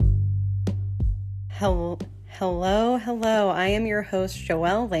Hello. I am your host,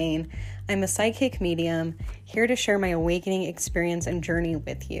 Joelle Lane. I'm a psychic medium here to share my awakening experience and journey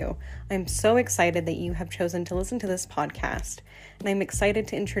with you. I'm so excited that you have chosen to listen to this podcast, and I'm excited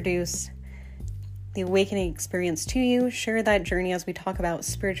to introduce the awakening experience to you, share that journey as we talk about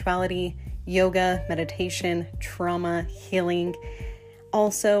spirituality, yoga, meditation, trauma, healing.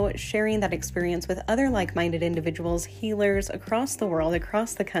 Also, sharing that experience with other like-minded individuals, healers across the world,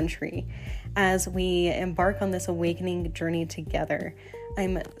 across the country, as we embark on this awakening journey together.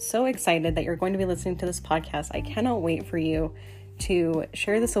 I'm so excited that you're going to be listening to this podcast. I cannot wait for you to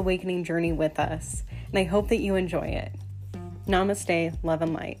share this awakening journey with us, and I hope that you enjoy it. Namaste, love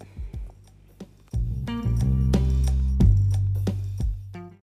and light.